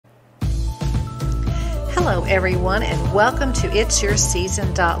Hello everyone, and welcome to It's Your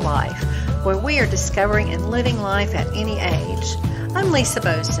Season Life, where we are discovering and living life at any age. I'm Lisa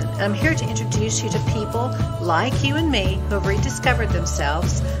Boson, and I'm here to introduce you to people like you and me who have rediscovered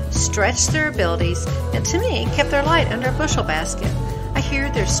themselves, stretched their abilities, and to me, kept their light under a bushel basket. I hear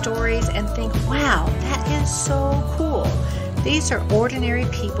their stories and think, wow, that is so cool. These are ordinary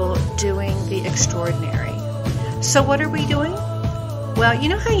people doing the extraordinary. So what are we doing? Well, you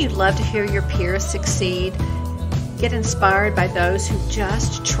know how you love to hear your peers succeed? Get inspired by those who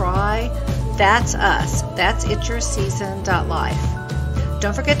just try? That's us. That's It's Your Season Life.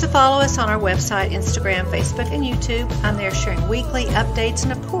 Don't forget to follow us on our website, Instagram, Facebook, and YouTube. I'm there sharing weekly updates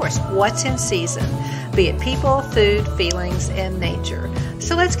and, of course, what's in season, be it people, food, feelings, and nature.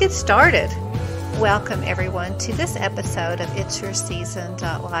 So let's get started. Welcome, everyone, to this episode of It's Your Season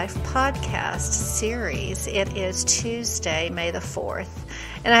Life podcast series. It is Tuesday, May the 4th,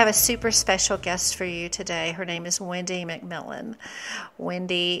 and I have a super special guest for you today. Her name is Wendy McMillan.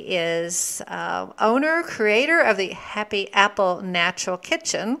 Wendy is owner, creator of the Happy Apple Natural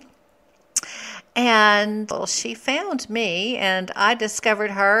Kitchen. And well, she found me, and I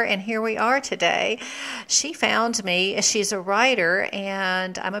discovered her, and here we are today. She found me. She's a writer,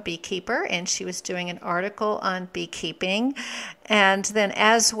 and I'm a beekeeper, and she was doing an article on beekeeping. And then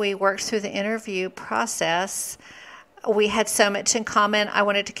as we worked through the interview process, we had so much in common. I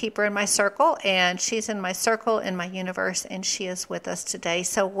wanted to keep her in my circle, and she's in my circle, in my universe, and she is with us today.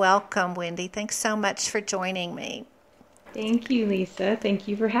 So welcome, Wendy. Thanks so much for joining me. Thank you, Lisa. Thank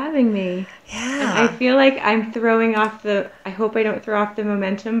you for having me. Yeah. And I feel like I'm throwing off I hope I don't throw off the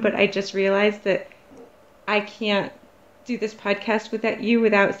momentum, but I just realized that I can't do this podcast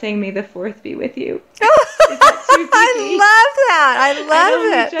without saying May the 4th be with you. Is that too I love that. I love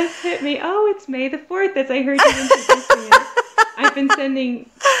it. It just hit me. Oh, it's May the 4th as I heard you introducing it. I've been sending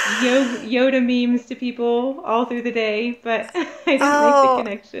Yoda memes to people all through the day, but I didn't make the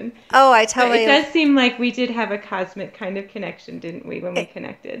connection. Oh, I totally. But it does seem like we did have a cosmic kind of connection, didn't we, when we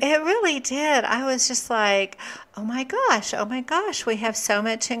connected? It really did. I was just like, oh my gosh, we have so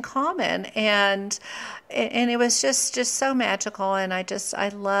much in common, and it was just so magical, and I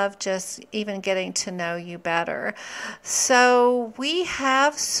love just even getting to know you better. So we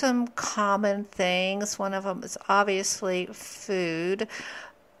have some common things. One of them is obviously food,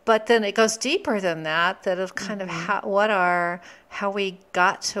 but then it goes deeper than that of kind of how we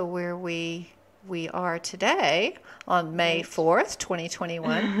got to where we are today on May 4th,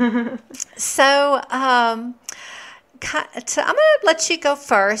 2021. So I'm going to let you go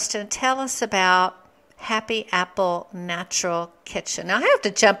first and tell us about Happy Apple Natural Kitchen. Now, I have to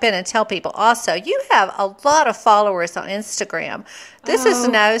jump in and tell people also, you have a lot of followers on Instagram. This is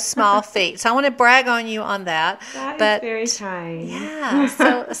no small feat. So I want to brag on you on that. That is very kind. Yeah.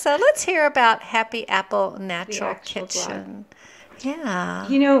 So let's hear about Happy Apple Natural Kitchen. Blog. Yeah.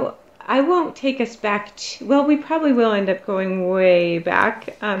 You know, I won't take us back well, we probably will end up going way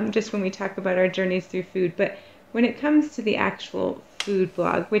back, just when we talk about our journeys through food. But when it comes to the actual food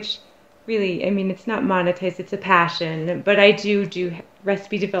blog, which really, I mean, it's not monetized, it's a passion, but I do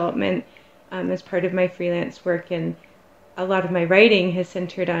recipe development as part of my freelance work, and a lot of my writing has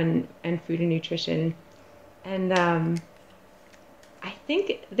centered on food and nutrition. And I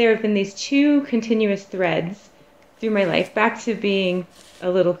think there have been these two continuous threads through my life, back to being a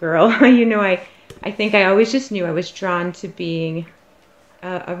little girl. You know, I think I always just knew I was drawn to being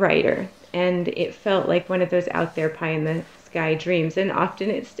a writer, and it felt like one of those out there pie in the sky dreams, and often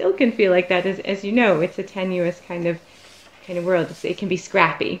it still can feel like that, as you know. It's a tenuous kind of world. It can be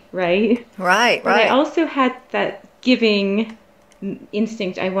scrappy, right? Right. But I also had that giving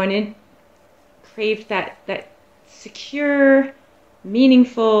instinct. I craved that secure,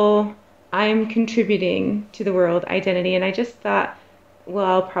 meaningful, I'm contributing to the world identity, and I just thought, well,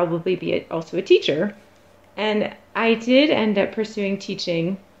 I'll probably be also a teacher. And I did end up pursuing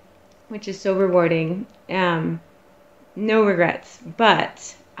teaching, which is so rewarding. No regrets,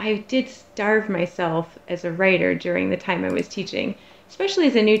 but I did starve myself as a writer during the time I was teaching, especially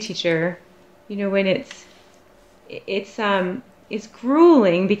as a new teacher. You know, when it's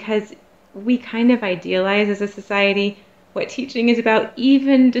grueling, because we kind of idealize as a society what teaching is about,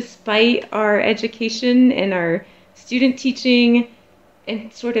 even despite our education and our student teaching,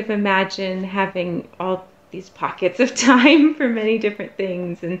 and sort of imagine having all these pockets of time for many different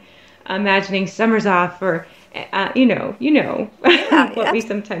things, and imagining summers off, or you know what we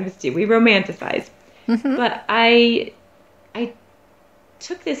sometimes do. We romanticize. Mm-hmm. But I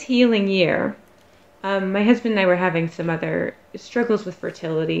took this healing year. My husband and I were having some other struggles with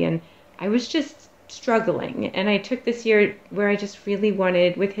fertility, and I was just struggling. And I took this year where I just really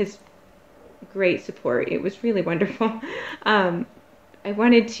wanted, with his great support. It was really wonderful. I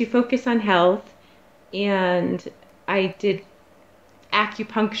wanted to focus on health, and I did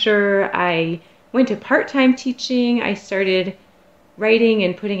acupuncture. I went to part-time teaching. I started writing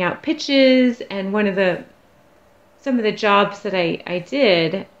and putting out pitches, and some of the jobs that I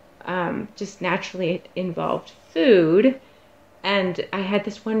did just naturally involved food. And I had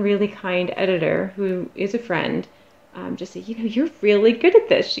this one really kind editor who is a friend just say, you're really good at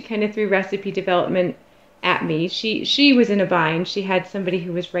this. She kind of threw recipe development at me. She was in a bind. She had somebody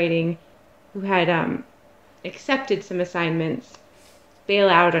who was writing, who had accepted some assignments, bail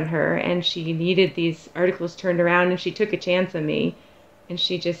out on her, and she needed these articles turned around, and she took a chance on me, and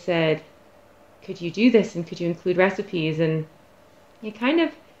she just said, could you do this, and could you include recipes? And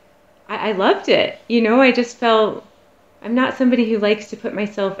I loved it. I just felt, I'm not somebody who likes to put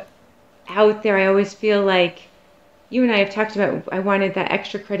myself out there. I always feel like, you and I have talked about, I wanted that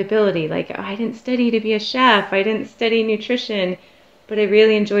extra credibility. Like, I didn't study to be a chef. I didn't study nutrition, but I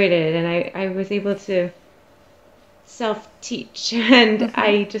really enjoyed it. And I was able to self-teach. And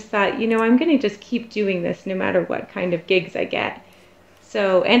I just thought, I'm going to just keep doing this no matter what kind of gigs I get.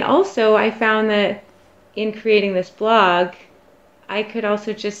 So, and also I found that in creating this blog, I could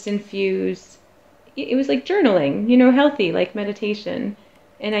also just infuse, it was like journaling, healthy, like meditation.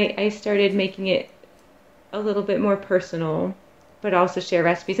 And I started making it a little bit more personal, but also share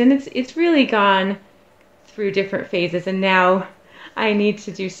recipes. And it's really gone through different phases. And now I need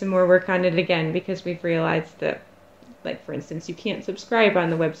to do some more work on it again, because we've realized that, like, for instance, you can't subscribe on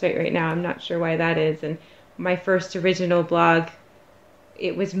the website right now. I'm not sure why that is. And my first original blog,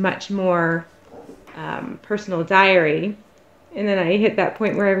 it was much more personal diary. And then I hit that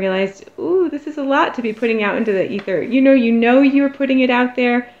point where I realized, ooh, this is a lot to be putting out into the ether. You're putting it out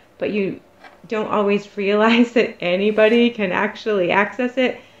there, but you don't always realize that anybody can actually access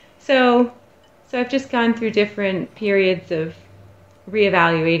it. So I've just gone through different periods of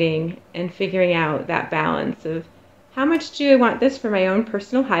reevaluating and figuring out that balance of how much do I want this for my own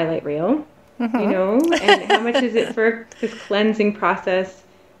personal highlight reel, and how much is it for this cleansing process.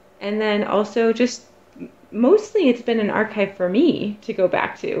 And then also just mostly it's been an archive for me to go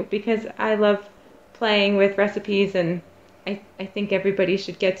back to, because I love playing with recipes, and I think everybody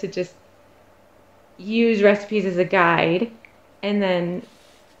should get to just use recipes as a guide and then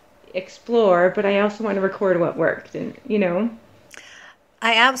explore, but I also want to record what worked, and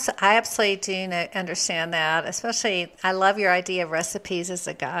I absolutely do understand that. Especially, I love your idea of recipes as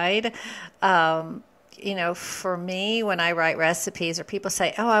a guide. For me, when I write recipes, or people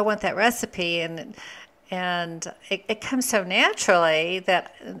say, "Oh, I want that recipe," and it comes so naturally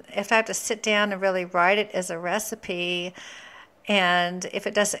that if I have to sit down and really write it as a recipe, and if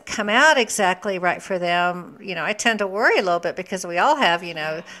it doesn't come out exactly right for them, I tend to worry a little bit, because we all have,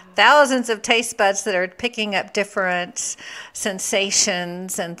 thousands of taste buds that are picking up different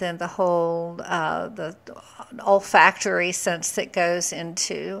sensations, and then the whole the olfactory sense that goes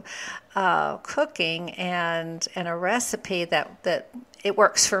into cooking, and a recipe that it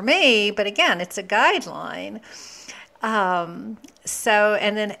works for me, but again, it's a guideline. And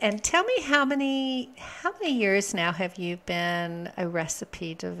tell me, how many years now have you been a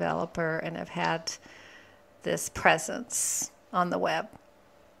recipe developer and have had this presence on the web?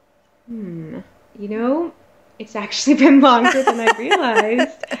 It's actually been longer than I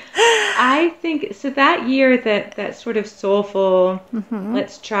realized. I think so. That year, that sort of soulful,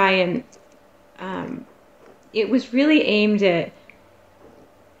 let's try and it was really aimed at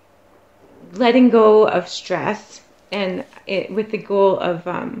letting go of stress, and with the goal of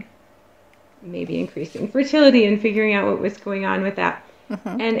maybe increasing fertility and figuring out what was going on with that.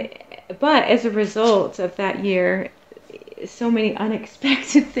 But as a result of that year, so many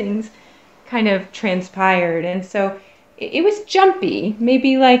unexpected things kind of transpired, and so it was jumpy.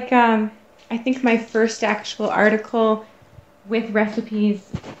 Maybe like I think my first actual article with recipes,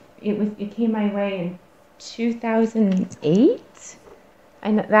 it came my way in 2008,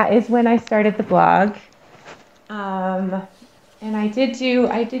 and that is when I started the blog. And I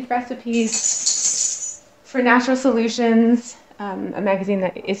did recipes for Natural Solutions, a magazine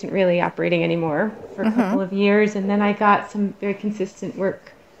that isn't really operating anymore, for a couple of years. And then I got some very consistent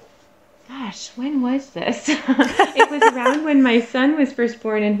work. Gosh, when was this? It was around when my son was first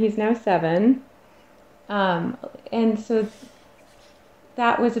born, and he's now 7. And so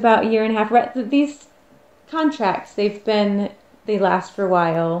that was about a year and a half. These contracts, they last for a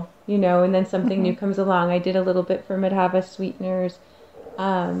while, and then something new comes along. I did a little bit for Madhava Sweeteners,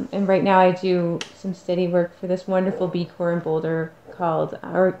 and right now I do some steady work for this wonderful B Corps in Boulder called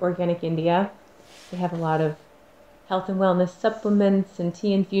Organic India. They have a lot of health and wellness supplements and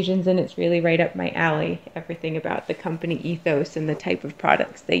tea infusions, and it's really right up my alley, everything about the company ethos and the type of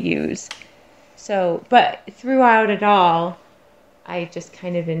products they use. So, but throughout it all, I just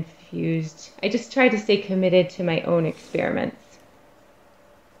kind of I just tried to stay committed to my own experiments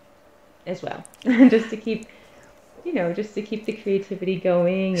as well, just to keep the creativity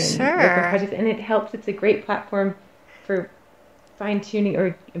going and work on projects. And it helps. It's a great platform for fine-tuning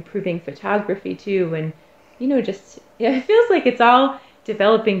or improving photography too. And, it feels like it's all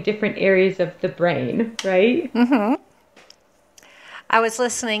developing different areas of the brain, right? Mm-hmm. I was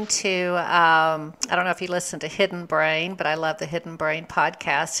listening to, I don't know if you listen to Hidden Brain, but I love the Hidden Brain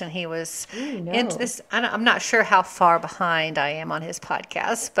podcast. And he was into this. I'm not sure how far behind I am on his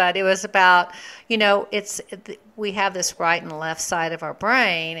podcast, but it was about, we have this right and left side of our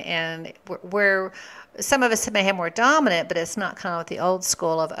brain, and we're some of us may have more dominant, but it's not kind of the old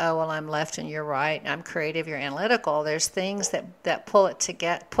school of, oh, well, I'm left and you're right, I'm creative, you're analytical. There's things that pull it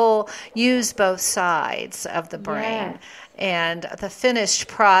together, use both sides of the brain. Yes. And the finished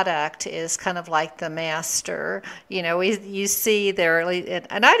product is kind of like the master. You see there,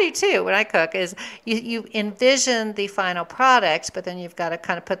 and I do too when I cook, is you envision the final product, but then you've got to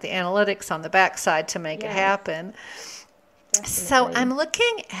kind of put the analytics on the backside to make it happen. Definitely. So I'm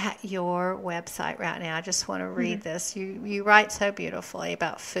looking at your website right now. I just want to read this. You write so beautifully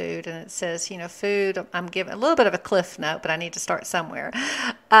about food, and it says, food, I'm giving a little bit of a cliff note, but I need to start somewhere.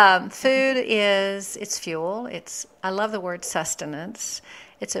 Food it's fuel. I love the word sustenance.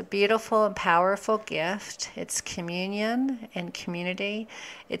 It's a beautiful and powerful gift. It's communion and community.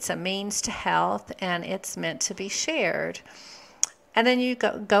 It's a means to health, and it's meant to be shared. And then you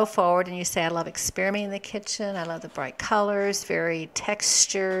go forward and you say, I love experimenting in the kitchen. I love the bright colors, varied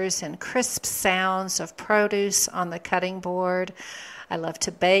textures, and crisp sounds of produce on the cutting board. I love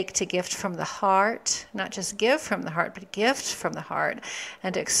to bake, to gift from the heart, not just give from the heart, but gift from the heart,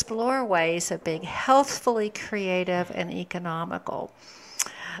 and to explore ways of being healthfully creative and economical.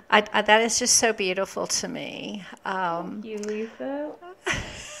 That is just so beautiful to me. Thank you, Lisa.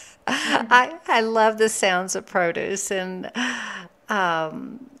 I love the sounds of produce, and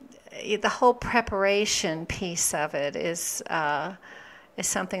the whole preparation piece of it is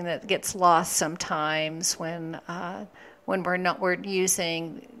something that gets lost sometimes when we're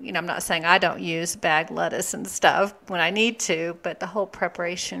using. I'm not saying I don't use bagged lettuce and stuff when I need to, but the whole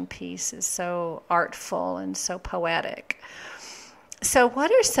preparation piece is so artful and so poetic. So,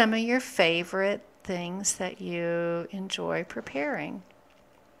 what are some of your favorite things that you enjoy preparing?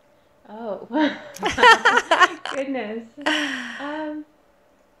 Oh, goodness.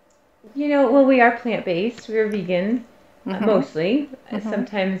 Well, we are plant-based. We're vegan, mostly. Mm-hmm.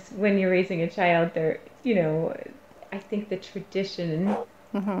 Sometimes when you're raising a child, I think the tradition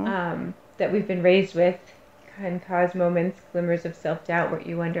that we've been raised with can cause moments, glimmers of self-doubt where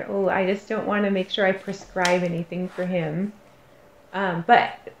you wonder, oh, I just don't want to make sure I prescribe anything for him.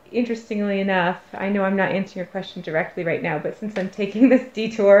 But interestingly enough, I know I'm not answering your question directly right now, but since I'm taking this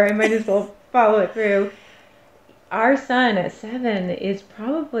detour, I might as well follow it through. Our son at 7 is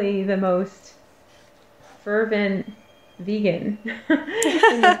probably the most fervent vegan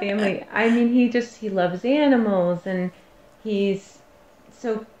in the family. I mean, he loves animals, and he's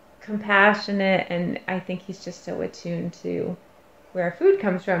so compassionate, and I think he's just so attuned to where our food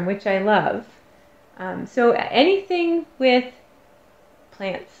comes from, which I love. So anything with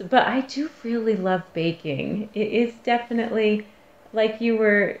plants, but I do really love baking. It is definitely, like you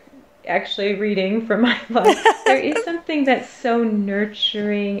were actually reading from my blog, there is something that's so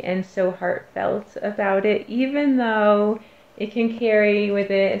nurturing and so heartfelt about it, even though it can carry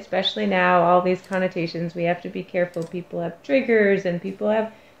with it, especially now, all these connotations. We have to be careful. People have triggers, and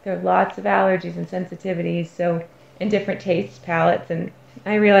there are lots of allergies and sensitivities, so, and different tastes, palates, and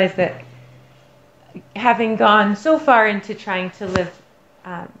I realize that having gone so far into trying to live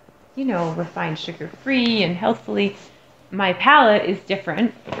refined, sugar-free, and healthfully, my palate is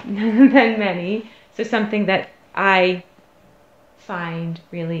different than many. So something that I find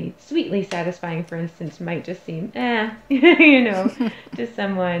really sweetly satisfying, for instance, might just seem, to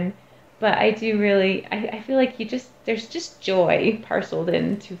someone. But I do really, I feel like there's just joy parceled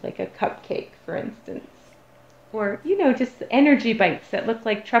into like a cupcake, for instance. Or, just energy bites that look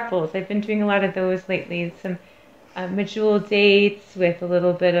like truffles. I've been doing a lot of those lately. Some medjool dates with a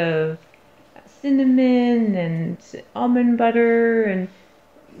little bit of cinnamon and almond butter and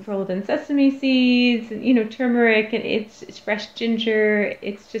rolled in sesame seeds, and, turmeric, and it's fresh ginger.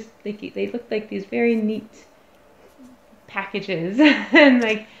 It's just they look like these very neat packages, and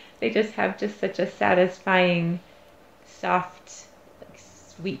they just have just such a satisfying, soft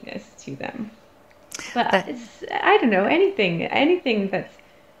sweetness to them. But I don't know, anything that's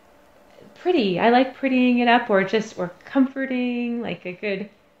pretty. I like prettying it up, or comforting, like a good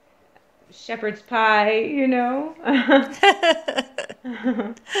shepherd's pie,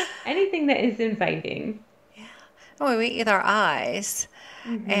 anything that is inviting. Well, we eat our eyes,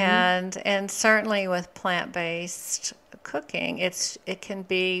 Mm-hmm. and certainly with plant-based cooking, it can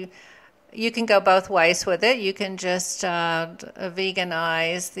be. You can go both ways with it. You can just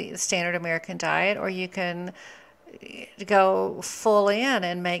veganize the standard American diet, or you can go full in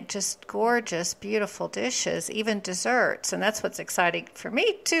and make just gorgeous, beautiful dishes, even desserts. And that's what's exciting for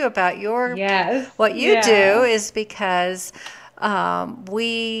me too about Yes. what you do Yeah. is because I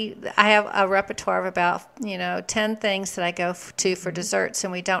have a repertoire of about 10 things that I go to for Mm-hmm. desserts,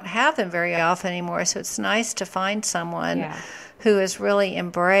 and we don't have them very often anymore. So it's nice to find someone Yeah. who has really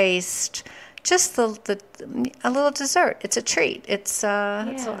embraced just a little dessert. It's a treat. It's Yeah.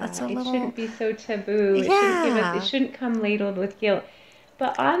 a It little. shouldn't be so taboo. It Yeah. shouldn't come ladled with guilt.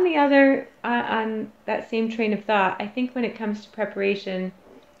 But on that same train of thought, I think when it comes to preparation,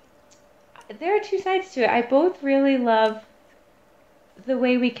 there are two sides to it. I both really love the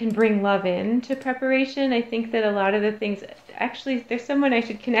way we can bring love in to preparation. I think that a lot of the things, actually, there's someone I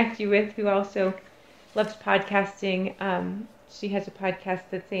should connect you with who also loves podcasting. She has a podcast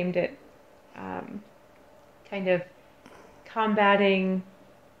that's aimed at um, kind of combating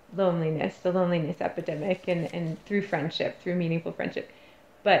loneliness, the loneliness epidemic, and through friendship, through meaningful friendship.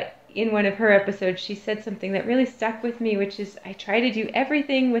 But in one of her episodes, she said something that really stuck with me, which is I try to do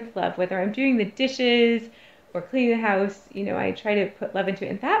everything with love, whether I'm doing the dishes or cleaning the house, I try to put love into it.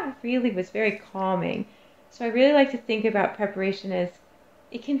 And that really was very calming. So I really like to think about preparation as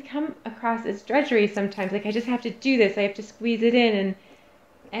it can come across as drudgery sometimes. Like I just have to do this, I have to squeeze it in,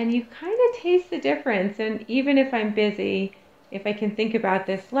 and you kind of taste the difference. And even if I'm busy, if I can think about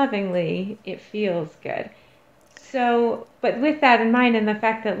this lovingly, it feels good. So, but with that in mind and the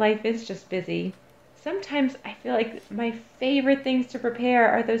fact that life is just busy, sometimes I feel like my favorite things to prepare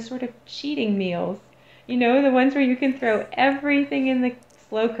are those sort of cheating meals. The ones where you can throw everything in the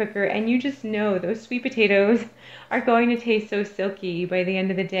slow cooker and you just know those sweet potatoes are going to taste so silky by the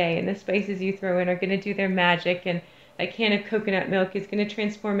end of the day, and the spices you throw in are going to do their magic, and that can of coconut milk is going to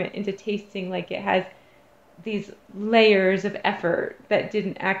transform it into tasting like it has these layers of effort that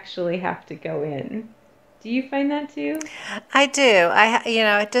didn't actually have to go in. Do you find that too? I do.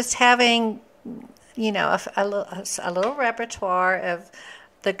 Just having, a little repertoire of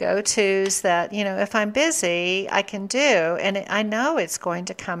the go-tos that, if I'm busy, I can do. And I know it's going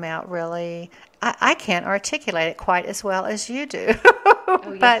to come out really, I can't articulate it quite as well as you do.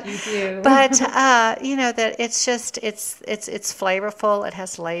 Oh, yes, but, you do. that it's flavorful. It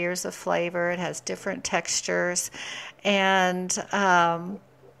has layers of flavor. It has different textures. And,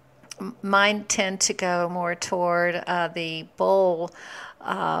 mine tend to go more toward the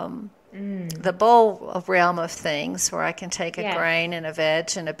Mm, bowl realm of things, where I can take a yes, grain and a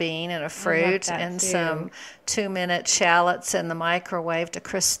veg and a bean and a I love fruit that and too. some 2-minute shallots in the microwave to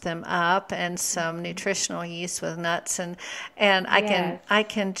crisp them up, and some nutritional yeast with nuts, and Yes. I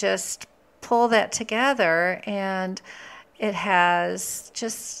can just pull that together, and it has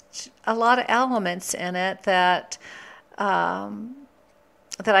just a lot of elements in it that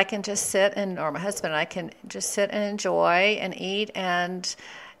I can just sit and, or my husband and I can just sit and enjoy and eat. And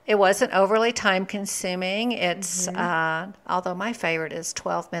it wasn't overly time consuming. It's, Hmm. although my favorite is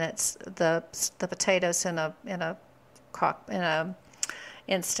 12 minutes, the potatoes in a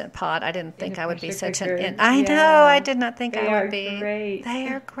instant pot. I didn't In a think I would be pressure such cooker. I know, I Yeah. did not think They I would are be. great. They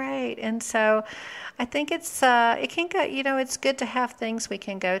are great. And so I think it can go, it's good to have things we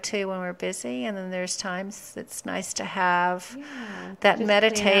can go to when we're busy. And then there's times it's nice to have Yeah. that Just plain out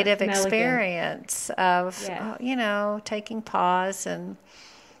meditative some elegance. experience of, Yes. taking pause and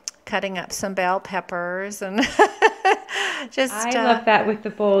cutting up some bell peppers and just, I love that with the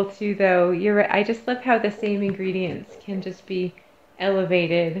bowl too, though. You're right. I just love how the same ingredients can just be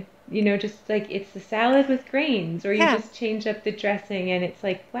elevated. Just like it's the salad with grains, or you yeah. just change up the dressing, and it's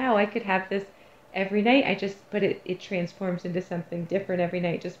like, wow, I could have this every night. But it transforms into something different every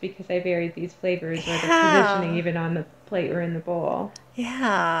night just because I varied these flavors or the positioning Yeah. even on the plate or in the bowl.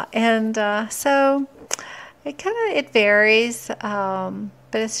 Yeah. And so it varies,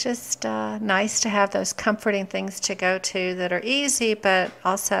 but it's just nice to have those comforting things to go to that are easy, but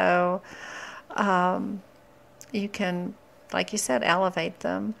also you can, like you said, elevate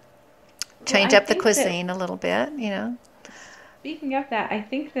them, Well, change I up the think that cuisine a little bit. speaking of that, I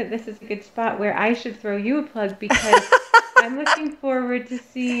think that this is a good spot where I should throw you a plug because I'm looking forward to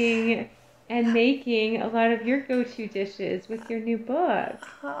seeing and making a lot of your go-to dishes with your new book.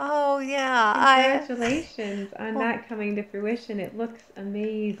 Oh, yeah. Congratulations on Well, that coming to fruition. It looks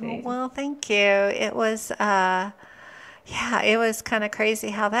amazing. well, thank you. It was, yeah, it was kind of crazy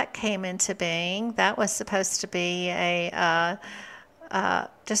how that came into being. That was supposed to be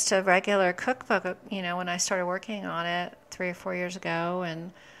just a regular cookbook, when I started working on it 3 or 4 years ago.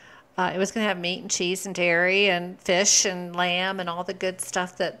 And it was going to have meat and cheese and dairy and fish and lamb and all the good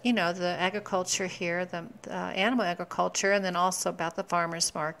stuff that, the agriculture here, the animal agriculture, and then also about the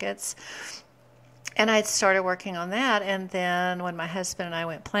farmers markets. And I started working on that. And then when my husband and I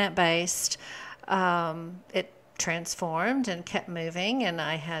went plant-based, it transformed and kept moving. And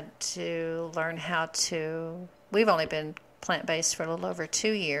I had to learn we've only been plant-based for a little over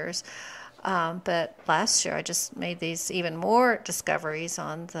 2 years. But last year I just made these even more discoveries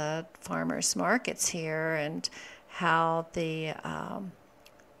on the farmers markets here and how the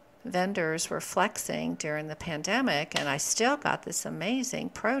vendors were flexing during the pandemic, and I still got this amazing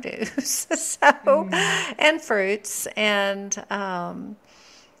produce, and fruits, and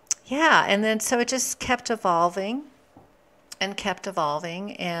yeah, and then so it just kept evolving and kept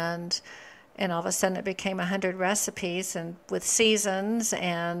evolving, and all of a sudden it became 100 recipes and with seasons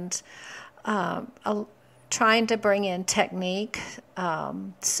and trying to bring in technique,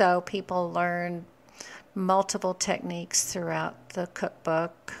 so people learn multiple techniques throughout the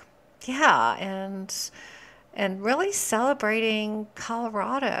cookbook. Yeah, and really celebrating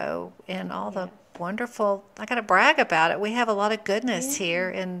Colorado and all the wonderful. I got to brag about it. We have a lot of goodness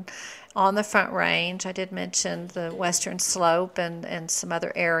here on the Front Range. I did mention the Western Slope and some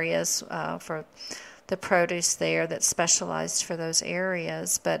other areas for the produce there that's specialized for those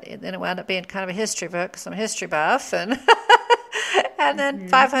areas. But then it wound up being kind of a history book because I'm a history buff, and and then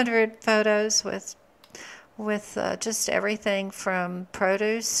 500 photos with just everything from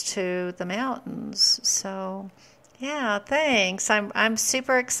produce to the mountains. So, yeah, thanks. I'm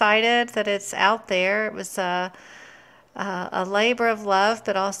super excited that it's out there. It was a labor of love,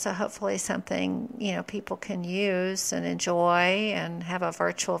 but also hopefully something people can use and enjoy, and have a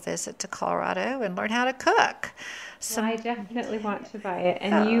virtual visit to Colorado and learn how to cook. So I definitely want to buy it,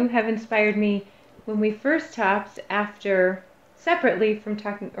 and you have inspired me. When we first talked, after separately from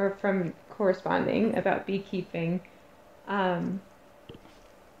talking or from corresponding about beekeeping, you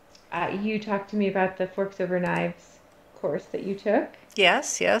talked to me about the Forks Over Knives course that you took.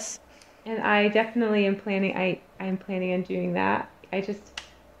 Yes, yes. And I definitely am planning. I'm planning on doing that. I just,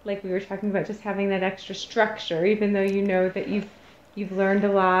 like we were talking about, just having that extra structure, even though you know that you've learned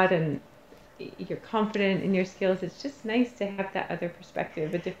a lot and you're confident in your skills. It's just nice to have that other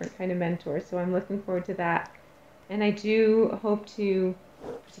perspective, a different kind of mentor. So I'm looking forward to that. And I do hope to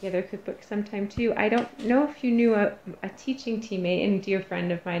put together a cookbook sometime too. I don't know if you knew a teaching teammate and dear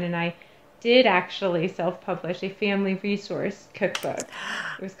friend of mine and I did actually self-publish a family resource cookbook.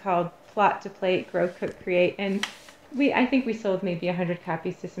 It was called Plot to Plate, Grow, Cook, Create. And I think we sold maybe 100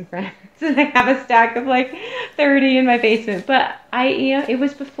 copies to some friends. And I have a stack of like 30 in my basement. But it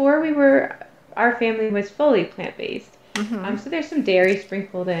was before our family was fully plant-based. Mm-hmm. So there's some dairy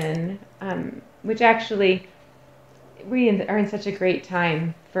sprinkled in, which actually we are in such a great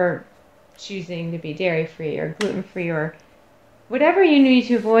time for choosing to be dairy-free or gluten-free or whatever you need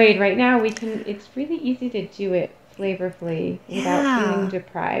to avoid. Right now, it's really easy to do it flavorfully without feeling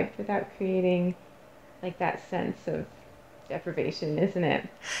deprived, without creating like that sense of deprivation, isn't it?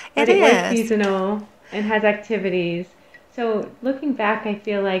 But it was seasonal and has activities. So looking back, I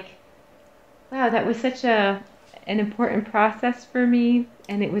feel like, wow, that was such an important process for me,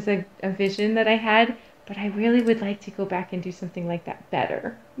 and it was a vision that I had. But I really would like to go back and do something like that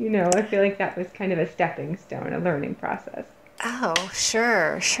better. I feel like that was kind of a stepping stone, a learning process. Oh,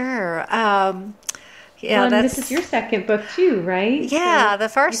 sure. Yeah, and this is your second book too, right? Yeah, so the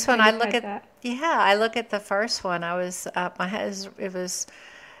first one I look at. Yeah, I look at the first one. I was my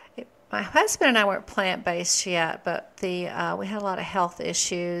husband and I weren't plant-based yet, but we had a lot of health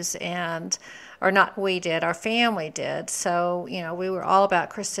issues, or not we did, our family did. So, we were all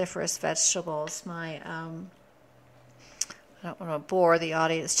about cruciferous vegetables. I don't want to bore the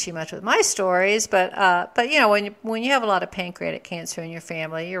audience too much with my stories, but when you have a lot of pancreatic cancer in your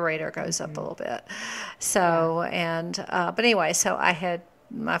family, your radar goes up a little bit. So, but anyway, so I had,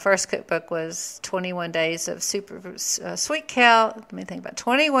 my first cookbook was 21 days of sweet kale. Let me think about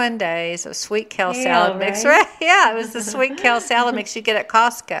 21 days of sweet kale salad mix. Right? Yeah, it was the sweet kale salad mix you get at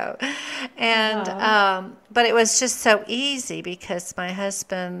Costco. And but it was just so easy because my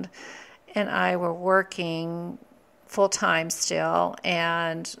husband and I were working full-time still,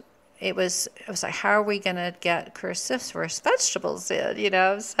 and it was like, how are we going to get cruciferous vegetables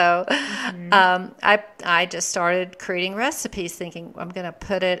in, So I just started creating recipes thinking I'm going to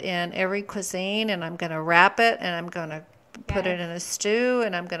put it in every cuisine and I'm going to wrap it and I'm going to put it in a stew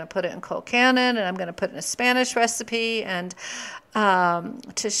and I'm going to put it in colcannon and I'm going to put it in a Spanish recipe and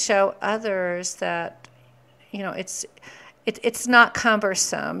to show others that, it's not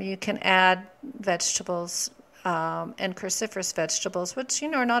cumbersome. You can add vegetables and cruciferous vegetables, which,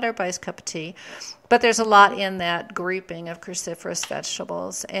 are not everybody's cup of tea. But there's a lot in that grouping of cruciferous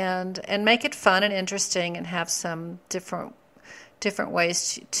vegetables and make it fun and interesting and have some different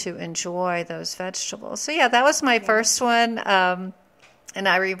ways to enjoy those vegetables. So, yeah, that was my first one. And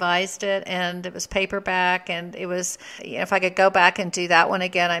I revised it, and it was paperback, and it was, if I could go back and do that one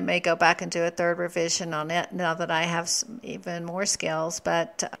again, I may go back and do a third revision on it now that I have even more skills.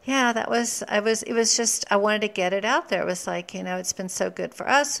 But yeah, it was just, I wanted to get it out there. It was like, it's been so good for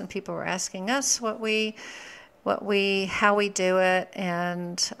us, and people were asking us how we do it.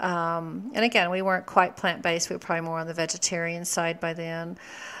 And again, we weren't quite plant-based. We were probably more on the vegetarian side by then.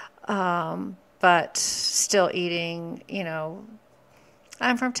 But still eating,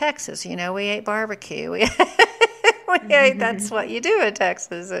 I'm from Texas. We ate barbecue. We ate, that's what you do in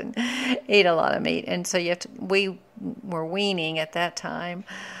Texas, and eat a lot of meat. And so we were weaning at that time.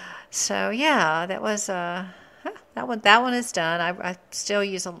 So yeah, that was that one is done. I still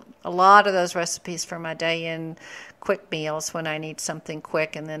use a lot of those recipes for my day-in quick meals when I need something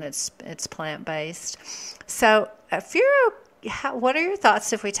quick, and then it's plant-based. So what are your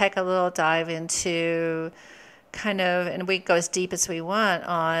thoughts if we take a little dive into kind of, and we go as deep as we want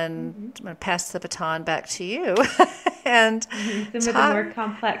on, I'm going to pass the baton back to you. And some of the more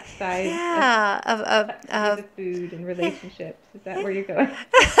complex sides of the food and relationships. Is that where you're going?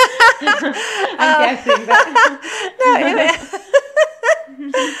 I'm guessing. But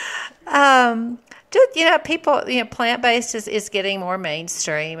people, plant-based is getting more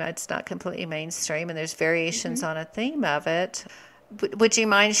mainstream. It's not completely mainstream, and there's variations on a theme of it. Would you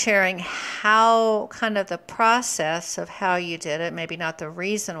mind sharing how kind of the process of how you did it? Maybe not the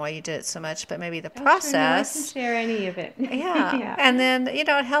reason why you did it so much, but maybe the process. Sure, no, I can share any of it. Yeah. And then, it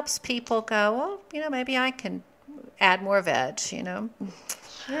helps people go, well, maybe I can add more veg,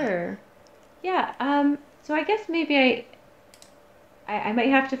 Sure. Yeah. So I guess maybe I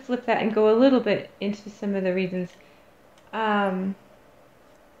might have to flip that and go a little bit into some of the reasons.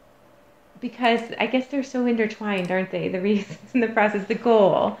 Because I guess they're so intertwined, aren't they? The reasons and the process, the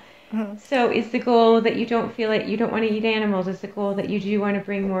goal. Mm-hmm. So is the goal that you don't feel like you don't want to eat animals? Is the goal that you do want to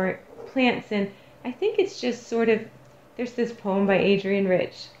bring more plants in? I think it's just sort of, there's this poem by Adrienne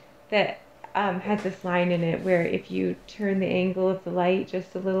Rich that has this line in it where if you turn the angle of the light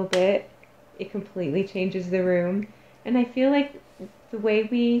just a little bit, it completely changes the room. And I feel like the way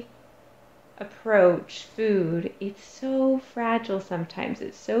we approach food, it's so fragile sometimes.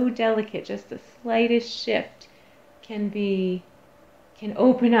 It's so delicate. Just the slightest shift can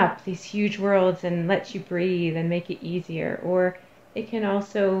open up these huge worlds and let you breathe and make it easier. Or it can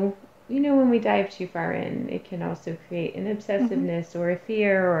also, when we dive too far in, it can also create an obsessiveness or a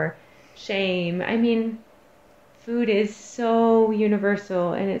fear or shame. I mean, food is so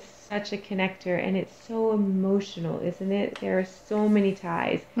universal and it's such a connector and it's so emotional, isn't it? There are so many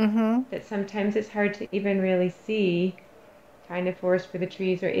ties that sometimes it's hard to even really see, kind of forest for the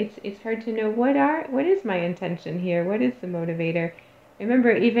trees, or it's hard to know what is my intention here? What is the motivator? I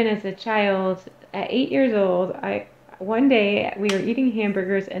remember even as a child, at 8 years old, one day we were eating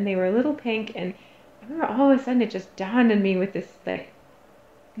hamburgers and they were a little pink, and I remember all of a sudden it just dawned on me with this like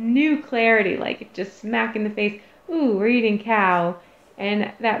new clarity, like just smack in the face. Ooh, we're eating cow.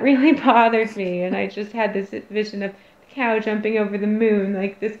 And that really bothered me. And I just had this vision of the cow jumping over the moon,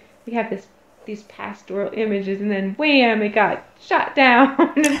 like this. We have these pastoral images, and then wham, it got shot down.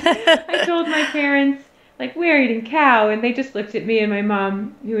 I told my parents, like, we're eating cow, and they just looked at me and my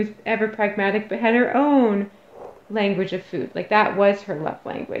mom, who was ever pragmatic but had her own language of food. Like, that was her love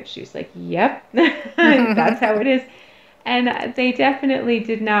language. She was like, yep, that's how it is. And they definitely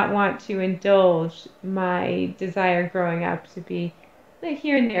did not want to indulge my desire growing up to be, like,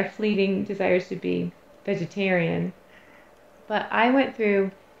 here and there, fleeting desires to be vegetarian. But I went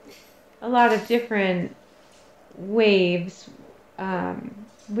through a lot of different waves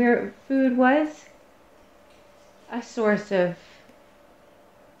where food was a source of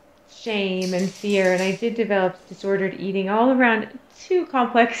shame and fear, and I did develop disordered eating all around two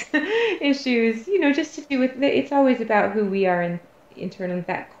complex issues, just to do with, it's always about who we are internally,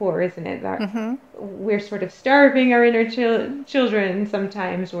 that core, isn't it? We're sort of starving our inner children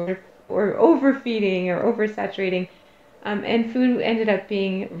sometimes, or overfeeding or oversaturating And food ended up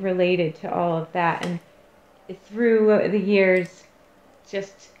being related to all of that. And through the years,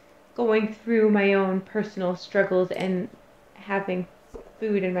 just going through my own personal struggles and having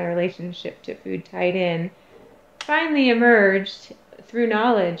food and my relationship to food tied in, finally emerged through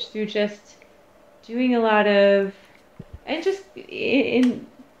knowledge, through just doing a lot of, and just in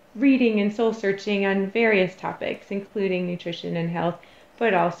reading and soul searching on various topics, including nutrition and health,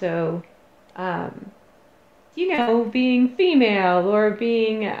 but also, being female or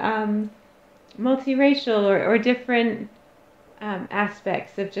being multiracial or different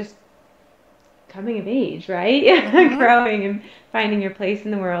aspects of just coming of age, right? Mm-hmm. Growing and finding your place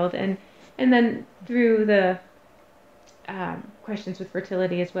in the world. And then through the questions with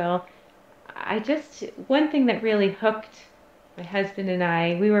fertility as well, one thing that really hooked my husband and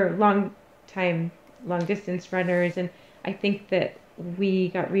I, we were long distance runners, and I think that we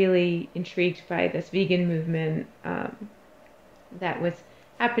got really intrigued by this vegan movement that was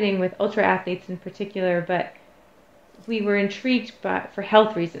happening with ultra athletes in particular, but we were intrigued for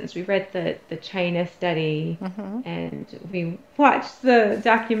health reasons. We read the China study, Mm-hmm. and we watched the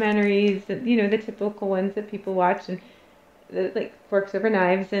documentaries, the typical ones that people watch, and like Forks Over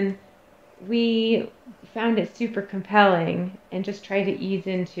Knives, and we found it super compelling and just tried to ease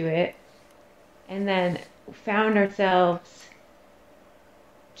into it, and then found ourselves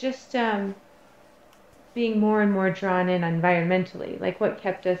just being more and more drawn in environmentally. Like what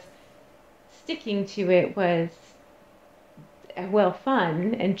kept us sticking to it was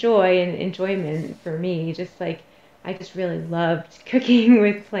fun and joy and enjoyment for me. Just like I just really loved cooking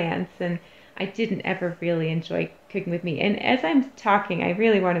with plants, and I didn't ever really enjoy cooking with meat. And as I'm talking, I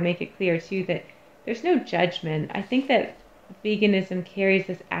really want to make it clear too that there's no judgment. I think that veganism carries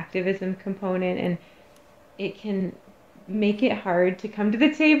this activism component, and it can make it hard to come to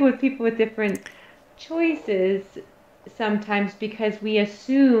the table with people with different choices sometimes, because we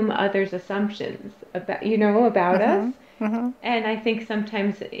assume others' assumptions about Mm-hmm. us. Mm-hmm. And I think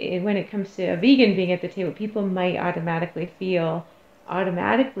sometimes when it comes to a vegan being at the table, people might automatically,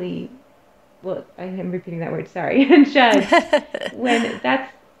 well, I am repeating that word, sorry, judged, when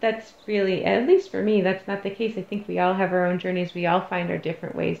that's really, at least for me, that's not the case. I think we all have our own journeys. We all find our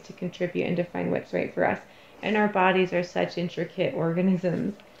different ways to contribute and define what's right for us. And our bodies are such intricate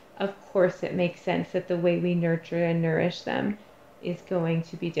organisms. Of course, it makes sense that the way we nurture and nourish them is going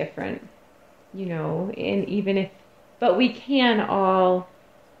to be different, and but we can all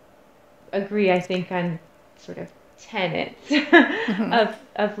agree, I think, on sort of tenets Mm-hmm.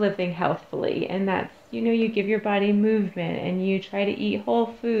 of living healthfully. And that's, you give your body movement, and you try to eat whole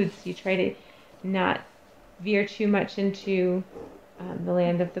foods. You try to not veer too much into the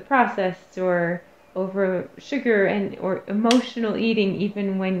land of the processed or over sugar or emotional eating,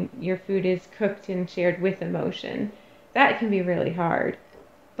 even when your food is cooked and shared with emotion. That can be really hard.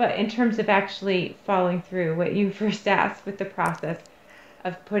 But in terms of actually following through, what you first asked with the process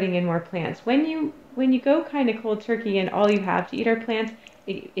of putting in more plants, when you go kind of cold turkey and all you have to eat are plants,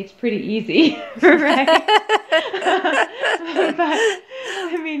 it's pretty easy, right? But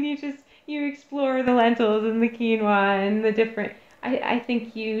I mean, you explore the lentils and the quinoa and the different. I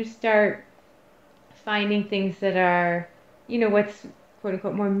think you start finding things that are, what's quote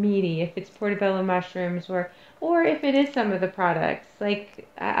unquote more meaty, if it's portobello mushrooms or if it is some of the products. Like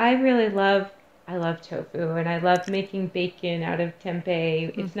I love tofu, and I love making bacon out of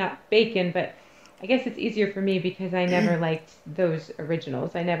tempeh. It's not bacon, but I guess it's easier for me because I never liked those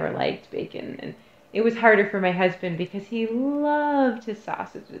originals. I never liked bacon, and it was harder for my husband because he loved his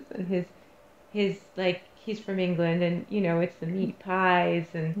sausages and his like he's from England, and it's the meat pies,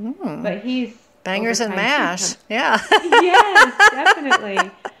 and but he's over Bangers and time mash. Yeah. yes,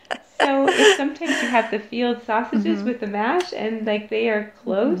 definitely. So if sometimes you have the field sausages Mm-hmm. with the mash and like they are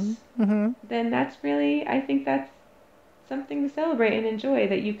close, Mm-hmm. then I think that's something to celebrate and enjoy,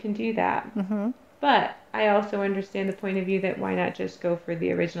 that you can do that. Mm-hmm. But I also understand the point of view that why not just go for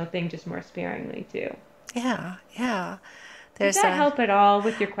the original thing, just more sparingly too. Yeah. Yeah. Did There's that a. help at all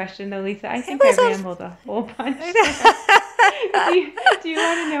with your question though, Lisa? I It think I was rambled a whole bunch there. Do you, do you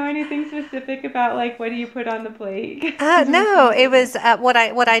want to know anything specific about like what do you put on the plate? No, it was what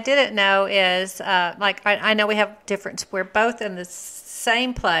I didn't know is like I know we have different. We're both in the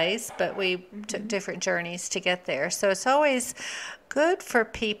same place, but we took different journeys to get there. So it's always good for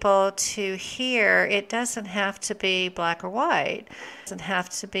people to hear. It doesn't have to be black or white. It doesn't have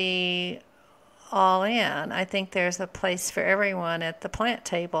to be all in. I think there's a place for everyone at the plant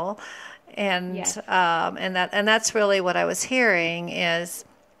table, and Yes. and that's really what I was hearing is.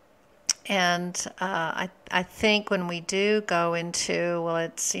 And I think when we do go into, well,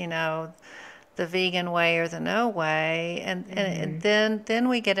 it's, the the vegan way or the no way, and then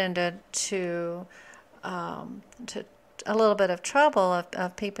we get into to a little bit of trouble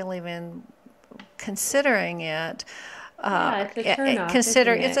of people even considering it. It's a turnoff.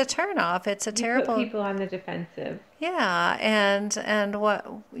 It's a turnoff. It's a terrible. Put people on the defensive. Yeah, and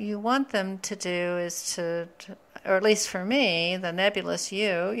what you want them to do is to or at least for me, the nebulous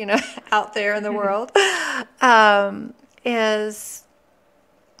you know, out there in the world, is,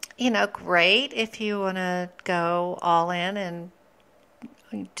 you know, great if you want to go all in and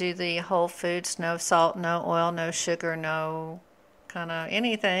do the whole foods, no salt, no oil, no sugar, no kind of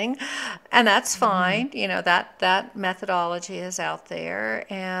anything, and that's fine. You know, that methodology is out there,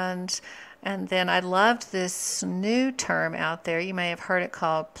 and then I loved this new term out there. You may have heard it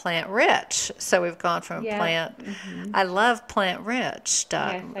called plant rich. So we've gone from plant. I love plant rich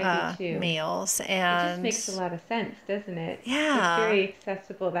meals, and it just makes a lot of sense, doesn't it? Yeah, it's very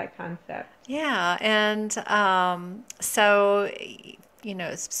accessible, that concept. Yeah, and so, you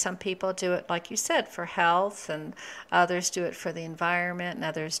know, some people do it, like you said, for health, and others do it for the environment, and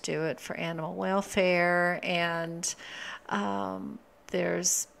others do it for animal welfare, and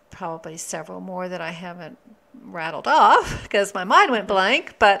there's probably several more that I haven't rattled off because my mind went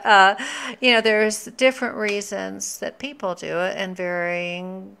blank, but you know, there's different reasons that people do it and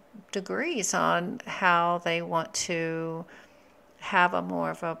varying degrees on how they want to have a more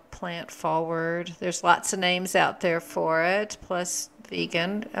of a plant forward. There's lots of names out there for it, plus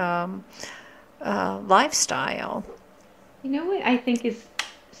vegan lifestyle. You know what I think is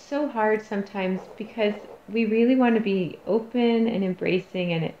so hard sometimes, because we really want to be open and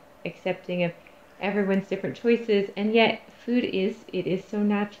embracing and accepting of everyone's different choices, and yet food is so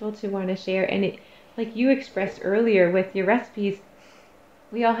natural to want to share. And it, like you expressed earlier with your recipes,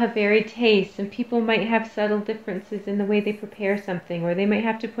 we all have varied tastes, and people might have subtle differences in the way they prepare something, or they might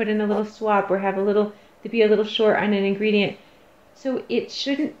have to put in a little swap or have to be a little short on an ingredient. So we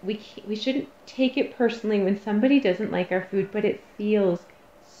shouldn't take it personally when somebody doesn't like our food, but it feels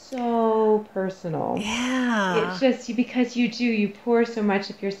so personal. Yeah. It's just because you pour so much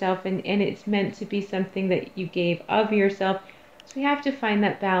of yourself, and it's meant to be something that you gave of yourself. So we have to find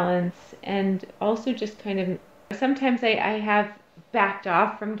that balance, and also just kind of, sometimes I have backed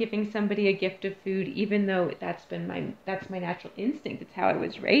off from giving somebody a gift of food, even though that's my natural instinct. It's how I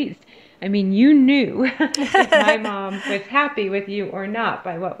was raised. I mean, you knew if my mom was happy with you or not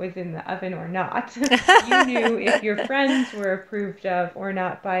by what was in the oven or not. You knew if your friends were approved of or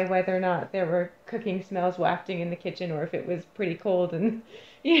not by whether or not there were cooking smells wafting in the kitchen, or if it was pretty cold and,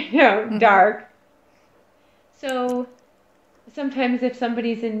 you know, dark. So sometimes if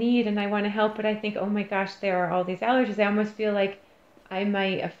somebody's in need and I want to help, but I think, oh my gosh, there are all these allergies, I almost feel like I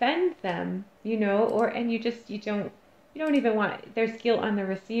might offend them, you know, and you don't even want, there's guilt on the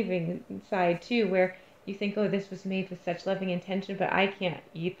receiving side too, where you think, oh, this was made with such loving intention, but I can't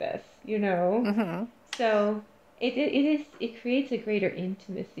eat this, you know? So it creates a greater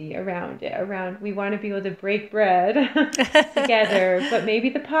intimacy around it, we want to be able to break bread together, but maybe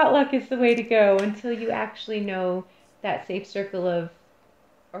the potluck is the way to go until you actually know that safe circle of,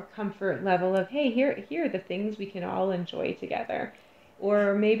 or comfort level of, hey, here are the things we can all enjoy together.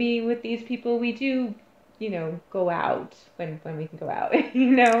 Or maybe with these people we do, you know, go out when we can go out, you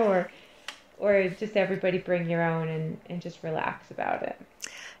know, or just everybody bring your own and just relax about it.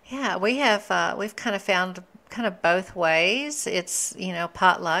 Yeah, we've kind of found kind of both ways. It's, you know,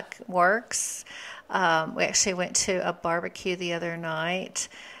 potluck works. We actually went to a barbecue the other night,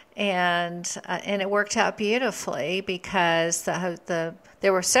 and it worked out beautifully because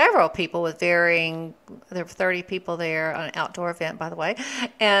there were several people with varying. There were 30 people there on an outdoor event, by the way,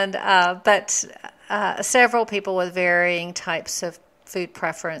 and but several people with varying types of food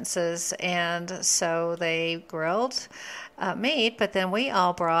preferences, and so they grilled meat. But then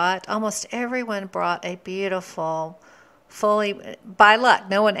almost everyone brought a beautiful, fully, by luck,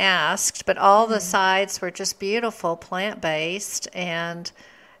 no one asked, but all the sides were just beautiful, plant-based, and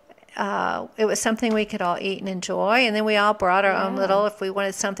it was something we could all eat and enjoy. And then we all brought our own little, if we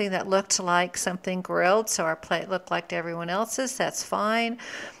wanted something that looked like something grilled, so our plate looked like everyone else's, that's fine.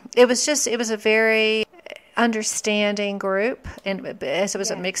 It was a very understanding group, and as it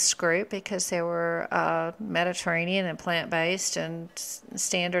was a mixed group, because there were Mediterranean and plant-based and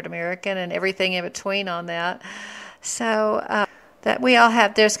standard American and everything in between on that. So that we all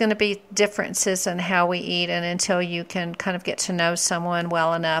have, there's going to be differences in how we eat, and until you can kind of get to know someone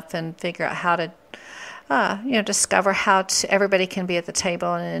well enough and figure out how to, discover how everybody can be at the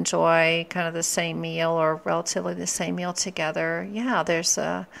table and enjoy kind of the same meal or relatively the same meal together. Yeah, there's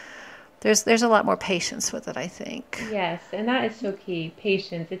there's a lot more patience with it, I think. Yes, and that is so key.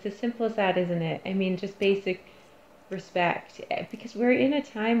 Patience. It's as simple as that, isn't it? I mean, just basic respect, because we're in a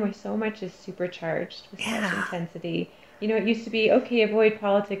time where so much is supercharged with such intensity. You know, it used to be, okay, avoid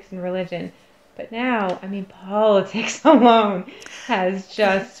politics and religion. But now, I mean, politics alone has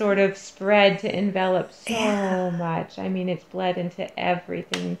just sort of spread to envelop so much. I mean, it's bled into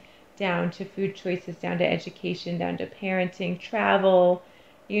everything, down to food choices, down to education, down to parenting, travel,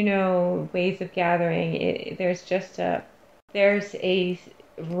 you know, ways of gathering. There's a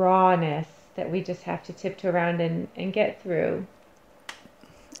rawness that we just have to tiptoe around and get through.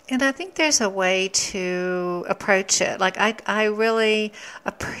 And I think there's a way to approach it. Like I really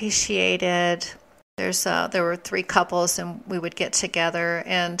appreciated. There were 3 couples, and we would get together,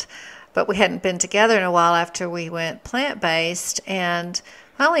 but we hadn't been together in a while after we went plant-based. And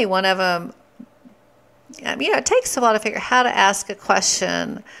finally, one of them, you know, it takes a while to figure out how to ask a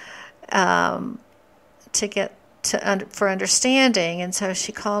question to get for understanding. And so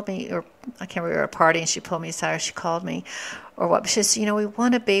she called me, or I can't remember, we were at a party, and she pulled me aside, or she called me, or what. She says, you know, we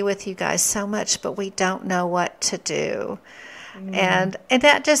want to be with you guys so much, but we don't know what to do. And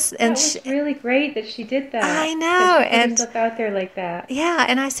that just, and that was really great that she did that. I know, and look out there like that. Yeah,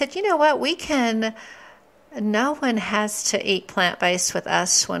 and I said, you know what, no one has to eat plant-based with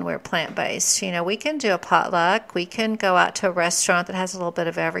us when we're plant-based. You know, we can do a potluck. We can go out to a restaurant that has a little bit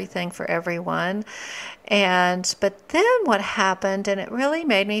of everything for everyone. But then what happened, and it really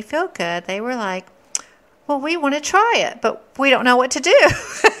made me feel good, they were like, well, we want to try it, but we don't know what to do.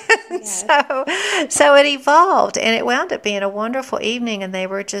 Yes. So it evolved, and it wound up being a wonderful evening, and they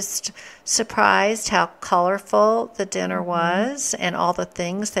were just surprised how colorful the dinner was, and all the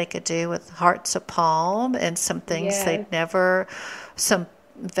things they could do with hearts of palm, and some things some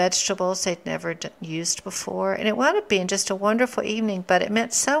vegetables they'd never used before. And it wound up being just a wonderful evening, but it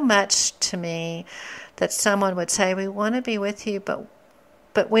meant so much to me that someone would say, we want to be with you, but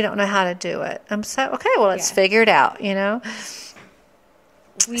we don't know how to do it. I'm so, okay, well, let's figure it out, you know?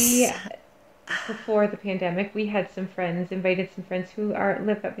 Before the pandemic, we had invited some friends who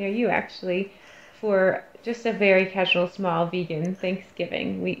live up near you, actually, for just a very casual, small vegan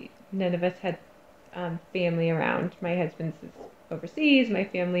Thanksgiving. None of us had family around. My husband's is overseas. My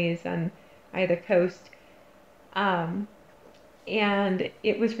family is on either coast. And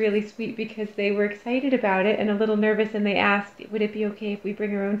it was really sweet because they were excited about it and a little nervous, and they asked, would it be okay if we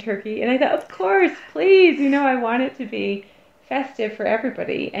bring our own turkey? And I thought, of course, please. You know, I want it to be festive for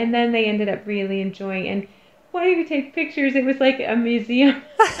everybody. And then they ended up really enjoying, and wanting to take pictures. It was like a museum,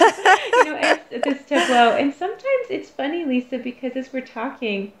 you know, at this tableau. And sometimes it's funny, Lisa, because as we're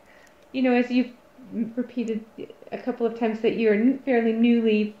talking, you know, as you've repeated a couple of times that you're fairly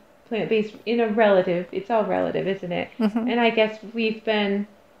newly plant-based it's all relative, isn't it? Mm-hmm. And I guess we've been,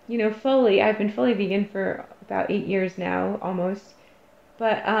 you know, I've been fully vegan for about 8 years now, almost.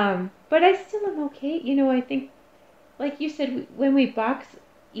 But I still am okay. You know, I think, like you said, when we box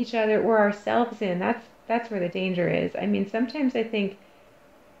each other or ourselves in, that's where the danger is. I mean, sometimes I think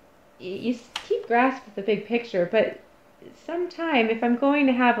you keep grasp of the big picture, but sometime if I'm going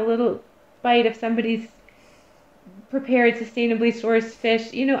to have a little bite of somebody's prepared, sustainably sourced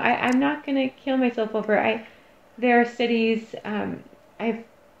fish, you know, I'm not going to kill myself over. There are cities.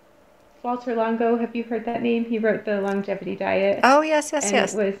 Walter Longo. Have you heard that name? He wrote the Longevity Diet. Oh yes.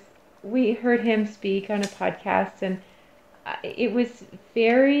 We heard him speak on a podcast, and it was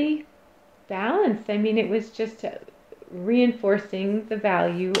very balanced. I mean, it was just reinforcing the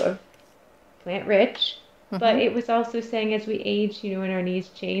value of plant-rich, but it was also saying as we age, you know, and our needs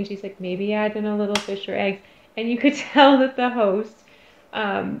change, he's like, maybe add in a little fish or eggs. And you could tell that the host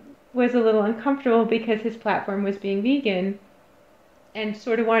was a little uncomfortable because his platform was being vegan and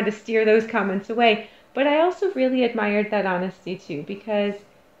sort of wanted to steer those comments away. But I also really admired that honesty too, because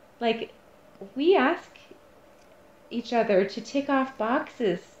like we ask each other to tick off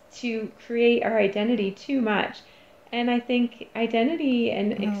boxes to create our identity too much. And I think identity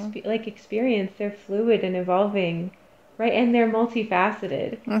and experience, they're fluid and evolving, right? And they're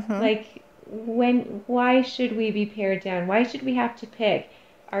multifaceted. Like why should we be pared down? Why should we have to pick?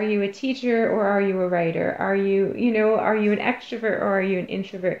 Are you a teacher or are you a writer? Are you an extrovert or are you an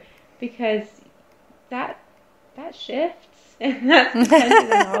introvert? Because that shifts, and that's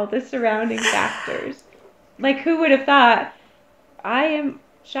dependent on all the surrounding factors. Like, who would have thought I am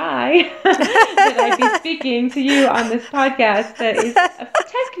shy that I'd be speaking to you on this podcast that is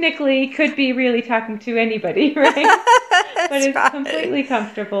technically could be really talking to anybody, right? But it's completely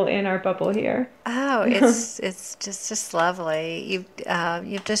comfortable in our bubble here. Oh, it's just lovely.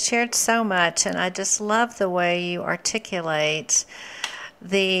 You've just shared so much, and I just love the way you articulate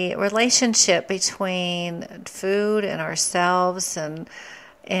the relationship between food and ourselves, and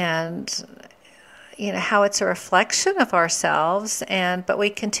how it's a reflection of ourselves, but we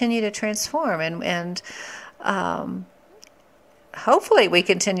continue to transform, and hopefully we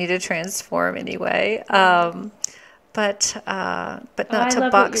continue to transform anyway. But not to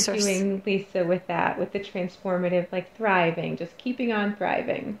box what you're doing, Lisa, with the transformative, like thriving, just keeping on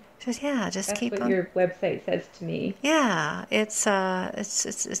thriving. Just That's keep what on. your website says to me. Yeah, it's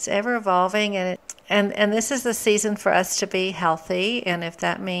ever evolving, and this is the season for us to be healthy, and if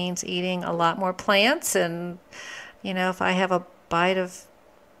that means eating a lot more plants, and if I have a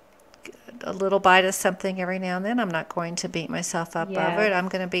little bite of something every now and then, I'm not going to beat myself up over it. I'm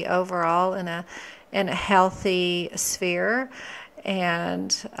going to be overall in a healthy sphere,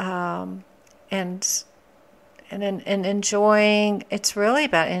 and enjoying. It's really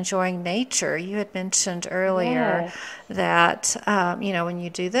about enjoying nature. You had mentioned earlier that when you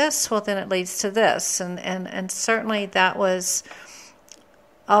do this, well, then it leads to this, and certainly that was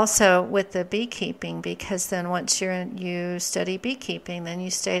also with the beekeeping, because then once you study beekeeping, then you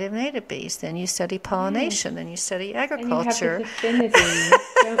study native bees, then you study pollination, then you study agriculture. And you have this affinity,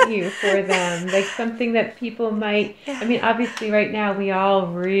 don't you, for them? Like something that people might, I mean, obviously right now we all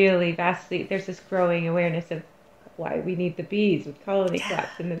really there's this growing awareness of why we need the bees with colony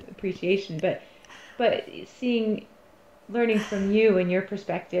collapse and the appreciation, but learning from you and your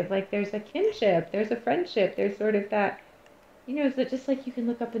perspective, like there's a kinship, there's a friendship, there's sort of that, is it just like you can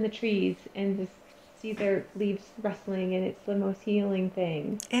look up in the trees and just see their leaves rustling, and it's the most healing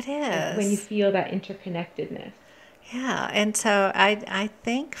thing. It is. When you feel that interconnectedness. Yeah, and so I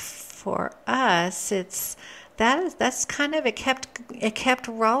think for us that's kind of it kept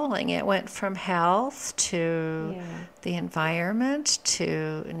rolling. It went from health to the environment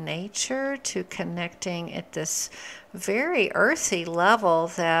to nature to connecting at this very earthy level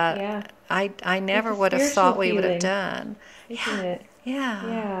that I never would have thought we would have done. Isn't it? Yeah.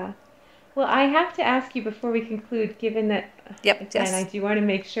 Yeah. Well, I have to ask you before we conclude, given that again, I do want to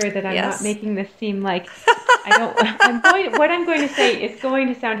make sure that I'm not making this seem like what I'm going to say is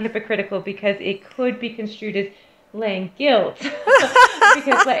going to sound hypocritical, because it could be construed as laying guilt.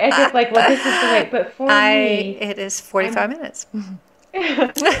 Because as if well, this is the way. But for me, it is 45 minutes.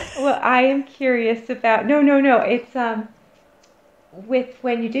 Well, I am curious about no. It's with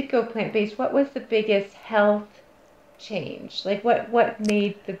when you did go plant-based, what was the biggest health change? Like what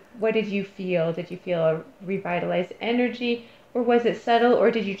did you feel? Did you feel a revitalized energy, or was it subtle,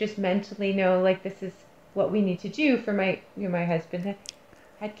 or did you just mentally know, like, this is what we need to do for my husband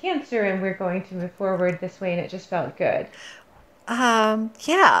had cancer and we're going to move forward this way, and it just felt good?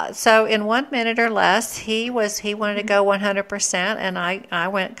 So in 1 minute or less, he wanted to go 100%, and I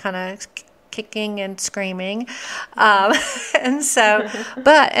went kind of kicking and screaming, and so,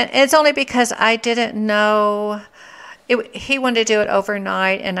 but it's only because I didn't know. He wanted to do it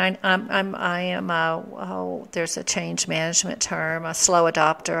overnight, and I am there's a change management term, a slow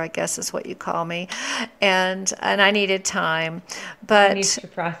adopter, I guess is what you call me, and I needed time, but I need to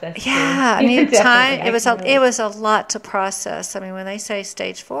process. Yeah, I needed time. It was a lot to process. I mean, when they say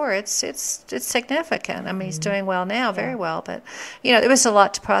stage 4, it's significant. I mean, he's doing well now, very well, but it was a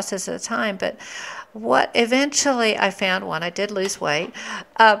lot to process at a time. But what eventually I found, I did lose weight,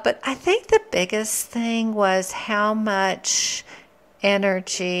 but I think the biggest thing was how much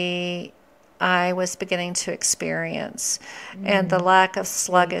energy I was beginning to experience, and the lack of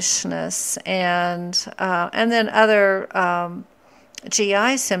sluggishness, and then other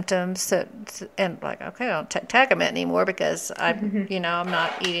GI symptoms and like, okay, I don't take Tagamet anymore because I'm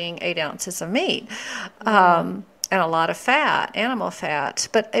not eating 8 ounces of meat. And a lot of fat, animal fat,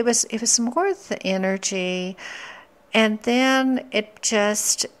 but it was more the energy, and then it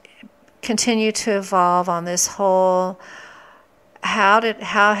just continued to evolve on this whole. How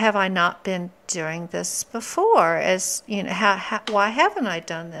have I not been doing this before? As why haven't I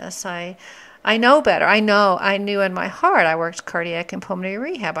done this? I know better. I knew in my heart. I worked cardiac and pulmonary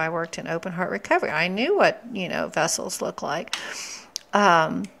rehab. I worked in open heart recovery. I knew what vessels look like.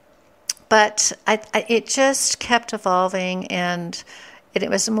 But it just kept evolving, and it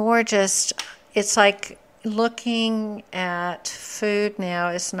was more just, it's like looking at food now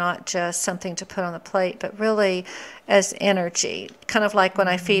is not just something to put on the plate, but really as energy. Kind of like when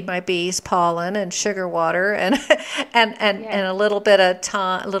I feed my bees pollen and sugar water and a little bit of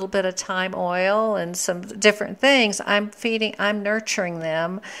thyme oil and some different things. I'm nurturing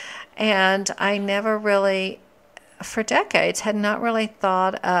them, and I never really, for decades, had not really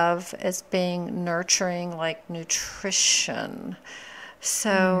thought of as being nurturing, like nutrition.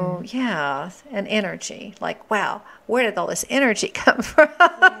 So, yeah, and energy. Like, wow, where did all this energy come from?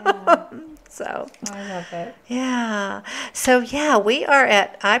 Yeah. So, I love it. yeah. So, yeah, we are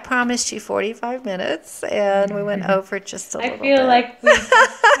at, I promised you 45 minutes, and we went over just a little bit. I feel like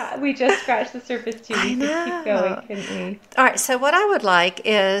we just scratched the surface, too. We could keep going, couldn't we? All right, so what I would like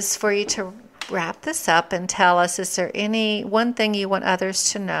is for you to wrap this up and tell us, is there any one thing you want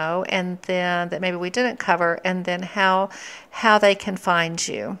others to know, and then that maybe we didn't cover, and then how they can find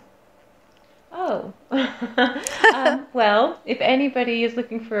you? Oh, well, if anybody is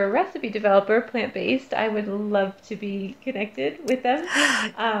looking for a recipe developer, plant-based, I would love to be connected with them.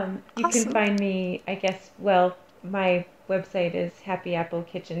 You Awesome. can find me, I guess, well, my website is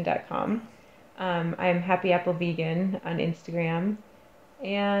happyappлекitchen.com. I'm Happy Apple Vegan on Instagram.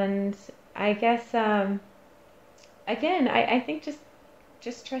 And I guess, again, I think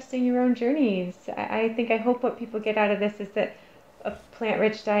just trusting your own journeys. I hope what people get out of this is that a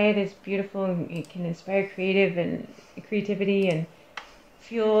plant-rich diet is beautiful and it can inspire creativity and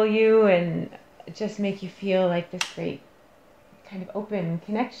fuel you and just make you feel like this great kind of open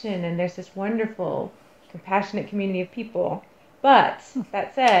connection, and there's this wonderful, compassionate community of people. But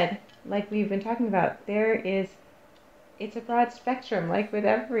that said, like we've been talking about, it's a broad spectrum, like with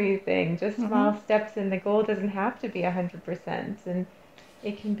everything, just small steps, and the goal doesn't have to be 100%, and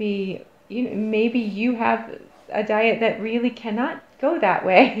it can be, maybe you have a diet that really cannot go that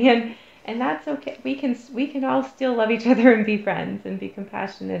way, and that's okay. We can all still love each other and be friends and be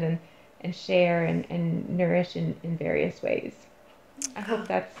compassionate and share and nourish in various ways. I hope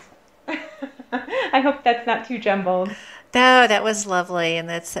that's not too jumbled. No, that was lovely, and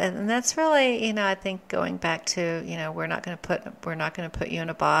that's really, I think going back to, we're not going to put you in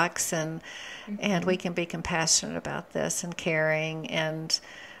a box, and we can be compassionate about this and caring and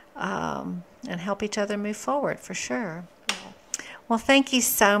help each other move forward for sure. Yeah. Well, thank you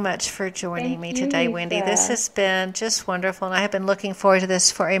so much for joining me today, Lisa. Wendy. This has been just wonderful, and I have been looking forward to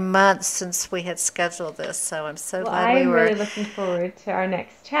this for a month since we had scheduled this, so I'm so glad we were. I'm really looking forward to our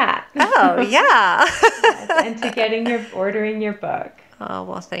next chat. Oh, yeah. Yes, and to ordering your book. Oh,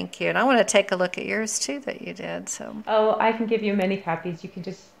 well, thank you. And I want to take a look at yours, too, that you did. So. Oh, I can give you many copies. You can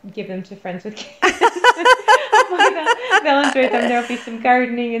just give them to friends with kids. They'll enjoy them. There'll be some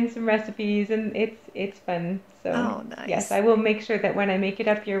gardening and some recipes, and it's fun. So, nice. Yes, I will make sure that when I make it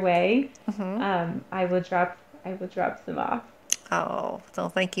up your way, I will drop some off. Oh, well,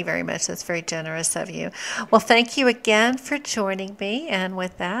 thank you very much. That's very generous of you. Well, thank you again for joining me. And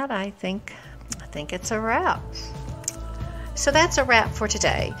with that, I think it's a wrap. So that's a wrap for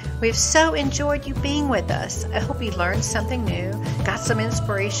today. We've so enjoyed you being with us. I hope you learned something new, got some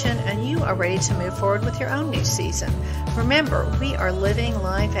inspiration, and you are ready to move forward with your own new season. Remember, we are living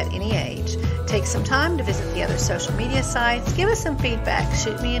life at any age. Take some time to visit the other social media sites. Give us some feedback.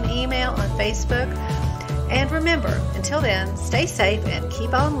 Shoot me an email on Facebook. And remember, until then, stay safe and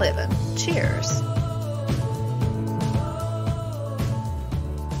keep on living. Cheers.